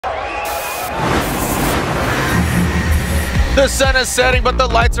The sun is setting, but the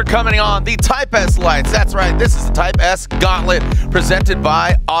lights are coming on. The Type S lights. That's right. This is the Type S Gauntlet presented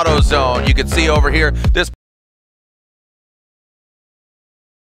by AutoZone. You can see over here this.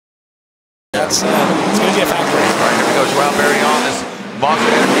 It's going to be a factory. All right, here we go. Joao Barrion, this Monster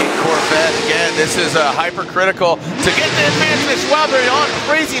Energy Corvette. Again, this is hypercritical to get the advantage. Joao Barrion,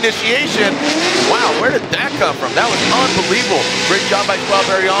 crazy initiation. Wow, where did that come from? That was unbelievable. Great job by Joao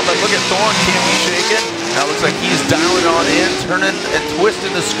Barrion, but look at Thorne, can't be shaken. Now it looks like he's dialing on in, turning and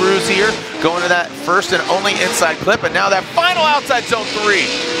twisting the screws here, going to that first and only inside clip, and now that final outside zone 3.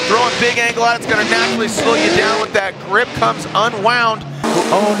 Throwing big angle out, it's going to naturally slow you down with that grip, comes unwound.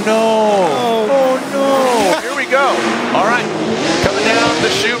 Oh no! Oh no! Here we go. All right, coming down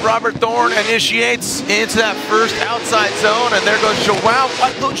the chute, Robert Thorne initiates into that first outside zone, and there goes Joao.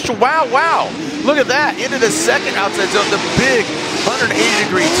 Wow! Look at that, into the second outside zone, the big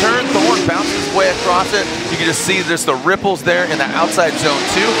 180-degree turn. Thorne bounces his way across it. You can just see there's the ripples there in the outside zone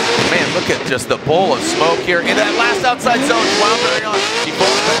too. Man, look at just the bowl of smoke here into that last outside zone. Joao Barrion, he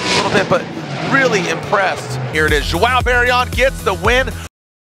falls back a little bit, but really impressed. Here it is. Joao Barrion gets the win.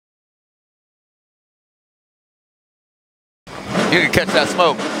 You can catch that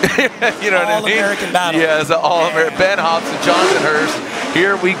smoke. You know what I mean? All-American battle. Yeah, it's an all-American. Ben Hobson, Jonathan Hurst.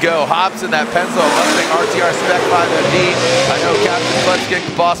 Here we go. Hobson, that Penzo Mustang RTR Spec 5MD. I know Captain Clutchkick,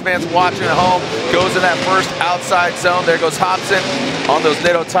 the boss man's watching at home. Goes in that first outside zone. There goes Hobson on those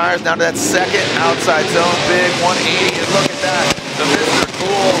Nitto tires. Down to that second outside zone. Big 180. And look at that. The Mr.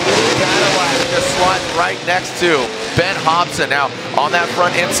 Cool Cadillac just sliding right next to Ben Hobson. Now, on that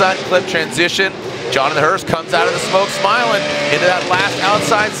front inside clip transition, Jonathan Hurst comes out of the smoke smiling into that last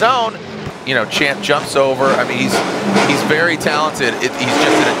outside zone. You know, Champ jumps over. I mean, he's very talented. He's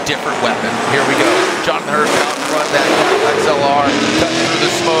just in a different weapon. Here we go. Jonathan Hurst out in front of that XLR, cutting through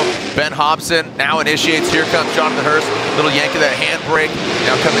the smoke. Ben Hobson now initiates. Here comes Jonathan Hurst. Little yank of that handbrake.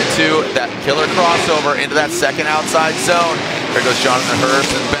 Now come into that killer crossover into that second outside zone. There goes Jonathan Hurst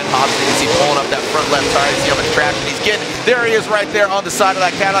and Ben Hobson. You see pulling up that front left tire. You see how much traction he's getting. There he is right there on the side of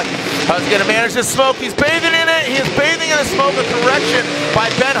that Cadillac. How's he going to manage this smoke? He's bathing in it. He is bathing in the smoke. A correction by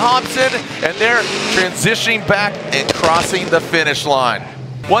Ben Hobson. And they're transitioning back and crossing the finish line.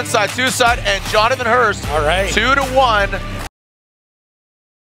 One side, two side, and Jonathan Hurst. All right. 2-1.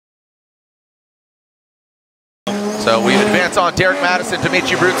 So we advance on Derek Madison,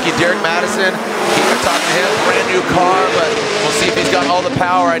 Dimitri Brutsky. Derek Madison, keep talking to him, brand new car, but we'll see if he's got all the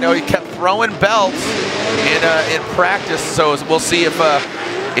power. I know he kept throwing belts in practice, so we'll see if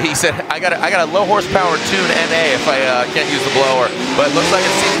he said I got a low horsepower tune NA if I can't use the blower. But it looks like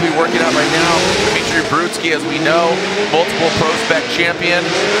it seems to be working out right now. Dimitri Brutsky, as we know, multiple pro spec champion,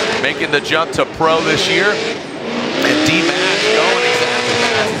 making the jump to pro this year, and D-Match going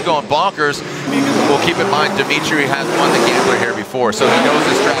exactly. He's going bonkers. Well, keep in mind, Dimitri has won the Gambler here before, so he knows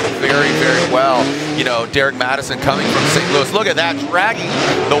this track very, very well. You know, Derek Madison coming from St. Louis. Look at that, dragging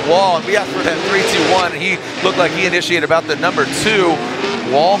the wall. And we asked for that 3-2-1. He looked like he initiated about the number 2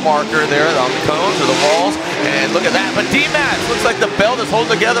 wall marker there on the cones or the walls. And look at that. But D-Match looks like the belt is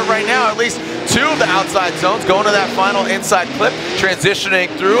holding together right now. At least 2 of the outside zones going to that final inside clip,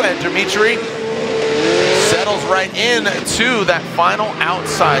 transitioning through, and Dimitri settles right in to that final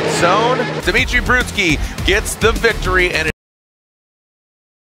outside zone. Dimitri Brutsky gets the victory, and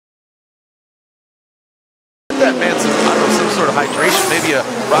that man some, I don't know, some sort of hydration, maybe a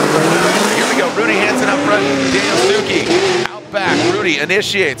rock. Here we go, Rudy Hansen up front, Daniel Stuckey out back. Rudy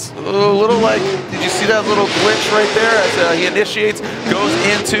initiates, a little like, did you see that little glitch right there as he initiates, goes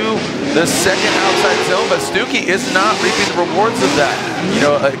into the second outside zone, but Stuckey is not reaping the rewards of that. You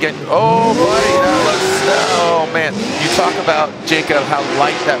know, again, oh buddy, that looks, oh man. You talk about, Jacob, how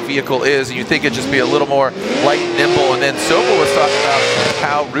light that vehicle is, and you think it'd just be a little more light and nimble, and then Sobel was talking about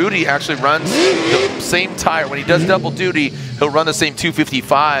how Rudy actually runs the same tire. When he does double duty, he'll run the same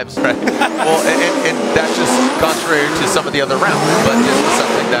 255s, right? Well, and that's just contrary to some of the other rounds, but it's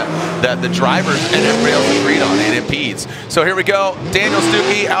something that the drivers and everybody else agreed on. It impedes. So here we go, Daniel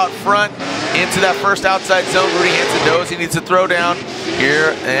Stuckey out front into that first outside zone. Rudy Hansen knows he needs to throw down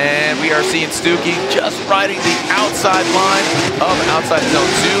here, and we are seeing Stuckey just riding the outside line of outside zone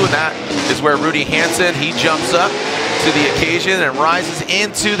 2, and that is where Rudy Hansen, he jumps up to the occasion and rises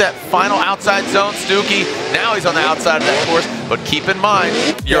into that final outside zone. Stuckey, now he's on the outside of that course, but keep in mind,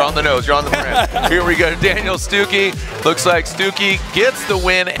 you're on the nose, you're on the brand. Here we go, Daniel Stuckey. Looks like Stuckey gets the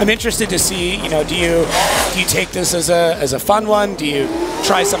win. I'm interested to see, you know, do you take this as a fun one? Do you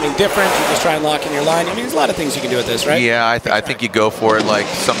try something different? Do you just try and lock in your line? I mean, there's a lot of things you can do with this, right? Yeah, I think you go for it like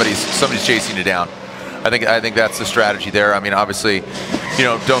somebody's chasing you down. I think that's the strategy there. I mean, obviously, you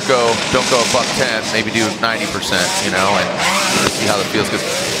know, don't go $110, maybe do 90%, you know, and see how that feels, because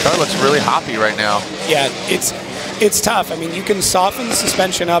the car looks really hoppy right now. Yeah, it's tough. I mean, you can soften the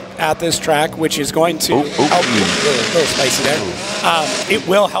suspension up at this track, which is going to help. A little spicy there. It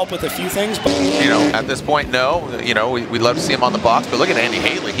will help with a few things, but you know, at this point, no. You know, we'd love to see him on the box, but look at Andy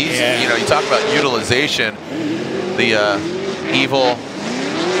Haley. He's, you know, you talk about utilization. The Evil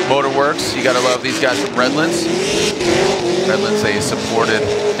Motorworks. You got to love these guys from Redlands. Redlands, they supported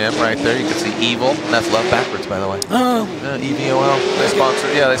him right there. You can see Evil. And that's love backwards, by the way. oh, EVOL. They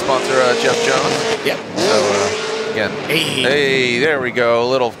sponsor. Yeah, they sponsor Jeff Jones. Yep. So. Again. Hey, there we go. A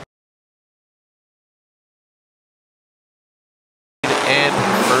little and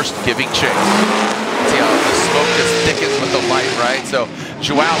first giving chase. See how the smoke just thickens with the light, right? So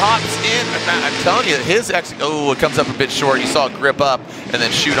Joao hops in. I'm telling you, his it comes up a bit short. You saw it grip up and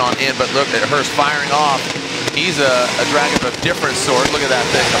then shoot on in, but look at Hurst firing off. He's a dragon of a different sort. Look at that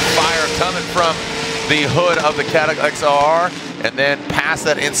thing. The fire coming from the hood of the Cadillac XR and then past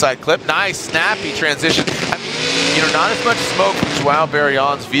that inside clip. Nice, snappy transition. You know, not as much smoke from Joao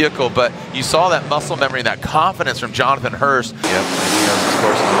Barrion's vehicle, but you saw that muscle memory and that confidence from Jonathan Hurst. Yep, and he knows his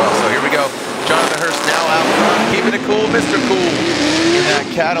course as well. So here we go. Jonathan Hurst now out front, keeping it cool, Mr. Cool in that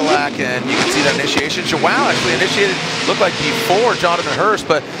Cadillac, and you can see that initiation. Joao actually initiated, looked like before Jonathan Hurst,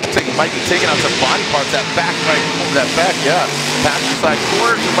 but he might be taking out some body parts. That back, yeah. Passenger side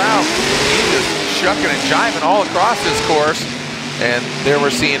corner, Joao, he's just shucking and jiving all across this course. And there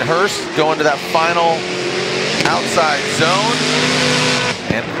we're seeing Hurst go into that final outside zone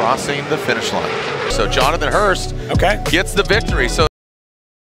and crossing the finish line. So Jonathan Hurst gets the victory. So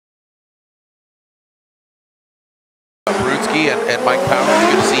and Mike Power,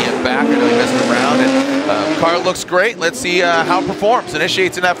 it's good to see him back. I know he messed around, and car looks great. Let's see how it performs.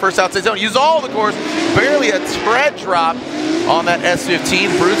 Initiates in that first outside zone. Use all the course. Barely a tread drop on that S15.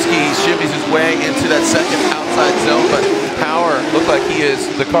 Brudski shimmies his way into that second outside zone, but Power looked like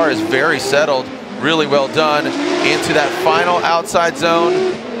the car is very settled. Really well done. Into that final outside zone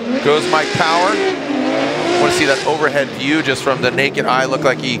goes Mike Power. I want to see that overhead view just from the naked eye. Looked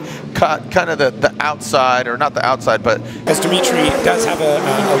like he cut kind of the outside, or not the outside, but as Dimitri does have a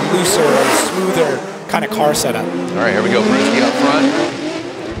looser, smoother kind of car setup. All right, here we go. Brudski up front.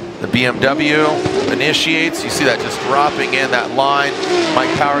 The BMW initiates. You see that just dropping in that line.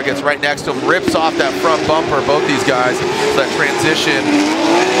 Mike Power gets right next to him, rips off that front bumper, both these guys. So that transition,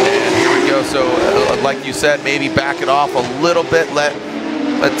 and here we go. So like you said, maybe back it off a little bit, let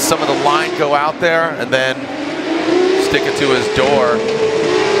some of the line go out there, and then stick it to his door.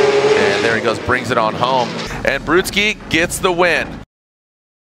 And there he goes, brings it on home. And Brudski gets the win.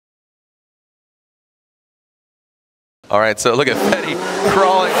 All right, so look at Fetty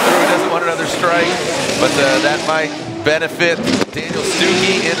crawling through, doesn't want another strike, but that might benefit Daniel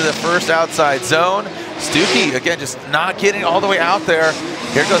Stuckey into the first outside zone. Stuckey, again, just not getting all the way out there.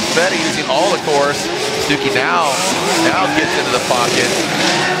 Here goes Fetty using all the course. Stuckey now gets into the pocket,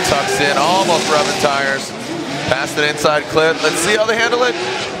 tucks in, almost rubbing tires. Past an inside clip. Let's see how they handle it.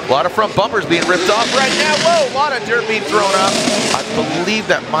 A lot of front bumpers being ripped off right now. Whoa, a lot of dirt being thrown up. I believe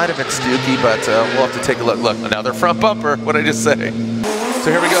that might have been Stuckey, but we'll have to take a look. Look, another front bumper. What did I just say?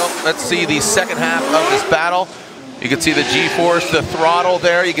 So here we go. Let's see the second half of this battle. You can see the G-force, the throttle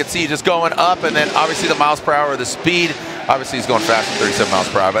there. You can see just going up, and then obviously the miles per hour, the speed. Obviously he's going faster than 37 miles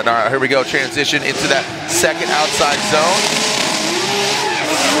per hour. But all right, here we go. Transition into that second outside zone.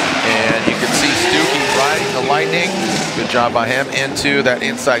 And you can see Stuckey riding the lightning. Good job by him into that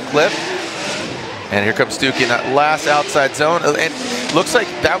inside clip. And here comes Stuckey in that last outside zone. And looks like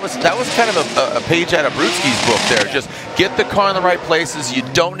that was kind of a page out of Brudski's book there. Just get the car in the right places. You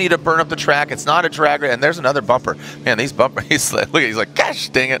don't need to burn up the track. It's not a drag race. And there's another bumper. Man, these bumpers, look, he's like, gosh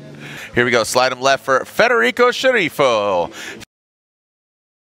dang it. Here we go. Slide him left for Federico Sharifo.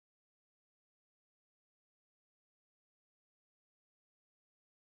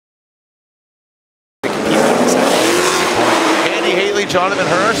 Jonathan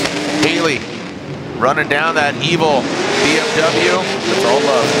Hurst, Haley running down that evil BMW. That's all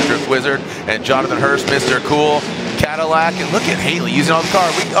love, the Drift Wizard, and Jonathan Hurst, Mr. Cool Cadillac. And look at Haley using all the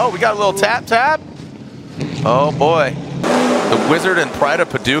car. We got a little tap. Oh boy, the Wizard and Pride of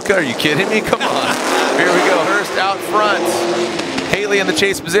Paducah. Are you kidding me? Come on. Here we go. Hurst out front. Haley in the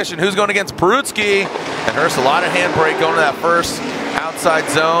chase position. Who's going against Brudski? And Hurst, a lot of handbrake going to that first outside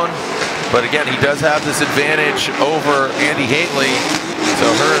zone. But again, he does have this advantage over Andy Haley.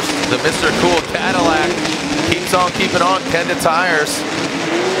 So Hurst, the Mr. Cool Cadillac, keeps on keeping on, Kenda tires.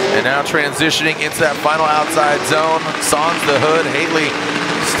 And now transitioning into that final outside zone. Sans the hood. Haley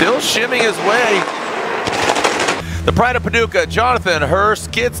still shimming his way The Pride of Paducah, Jonathan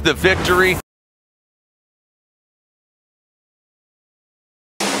Hurst, gets the victory.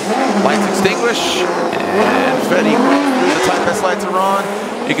 Lights extinguish, and Fetty, the Type S lights are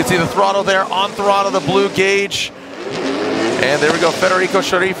on. You can see the throttle there, on throttle, the blue gauge. And there we go, Federico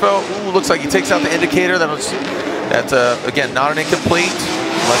Sharifo. Ooh, looks like he takes out the indicator. That's again, not an incomplete,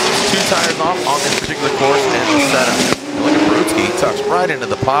 unless it's 2 tires off on this particular course and the setup. And look at Brudski, he tucks right into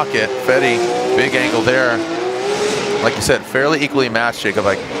the pocket. Fetty, big angle there. Like you said, fairly equally matched, Jacob.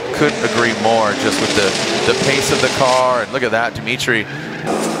 I couldn't agree more just with the pace of the car. And look at that, Dimitri.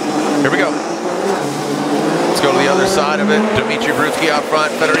 Here we go. Let's go to the other side of it. Dimitri Brudski out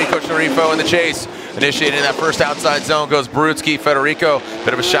front, Federico Sharifo in the chase. Initiating that first outside zone goes Brudski, Federico.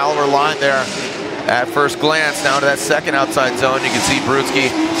 Bit of a shallower line there at first glance. Now to that second outside zone, you can see Brudski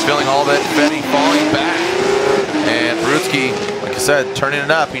filling all of it. Fetty falling back. And Brudski, like I said, turning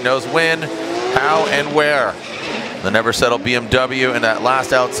it up. He knows when, how, and where. The never settle BMW in that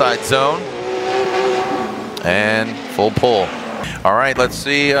last outside zone. And full pull. All right, let's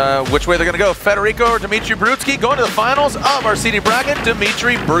see which way they're going to go. Federico or Dimitri Brudski going to the finals of our seeding bracket.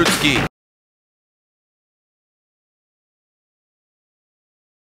 Dimitri Brudski.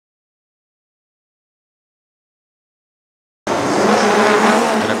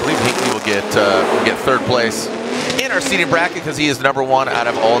 And I believe Hinckley will get third place in our seeding bracket because he is #1 out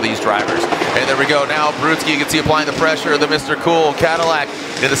of all these drivers. And there we go. Now Brudski, you can see applying the pressure. The Mr. Cool Cadillac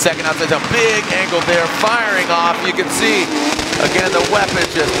in the second outside zone. Big angle there, firing off. You can see, again, the weapon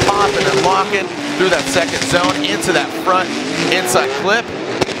just popping and locking through that second zone into that front inside clip.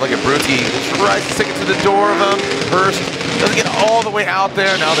 Look at Brudski, tries to stick it to the door of him. Hurst doesn't get all the way out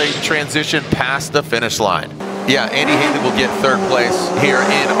there. Now they transition past the finish line. Yeah, Andy Haley will get third place here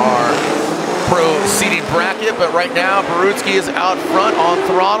in our pro seeding bracket, but right now Brudski is out front on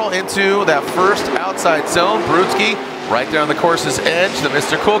throttle into that first outside zone. Brudski right there on the course's edge. The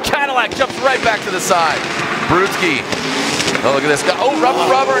Mr. Cool Cadillac jumps right back to the side. Brudski, oh, look at this guy. Oh,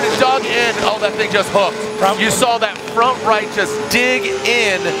 rubber, and it dug in. Oh, that thing just hooked. You saw that front right just dig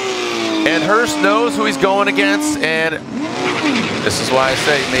in, and Hurst knows who he's going against, and this is why I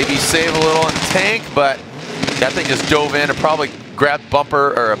say maybe save a little on tank, but that thing just dove in and probably grabbed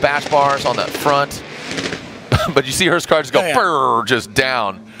bumper or bash bars on the front. But you see Hurst car just go brrr, just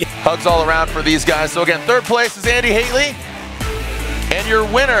down. Hugs all around for these guys. So again, third place is Andy Haley. And your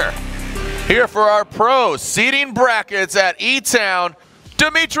winner here for our pro seeding brackets at E-Town,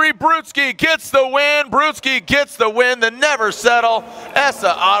 Dimitri Brudski gets the win. Brudski gets the win. The never settle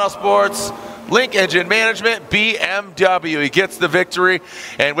ESSA Autosports Link Engine Management BMW. He gets the victory.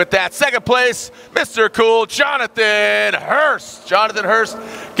 And with that, second place, Mr. Cool Jonathan Hurst. Jonathan Hurst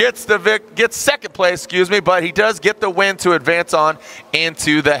gets second place, but he does get the win to advance on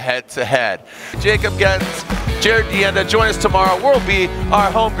into the head-to-head. Jacob Gens, Jared Deenda, join us tomorrow. We'll be our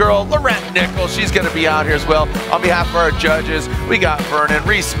homegirl, Laurent Nichols. She's going to be out here as well. On behalf of our judges, we got Vernon,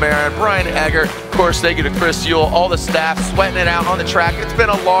 Reese Marin, Brian Egger. Of course, thank you to Chris Yule, all the staff sweating it out on the track. It's been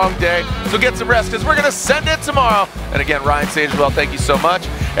a long day, so get some rest because we're going to send it tomorrow. And again, Ryan Sage, well, thank you so much.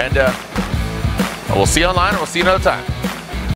 And we'll see you online, and we'll see you another time.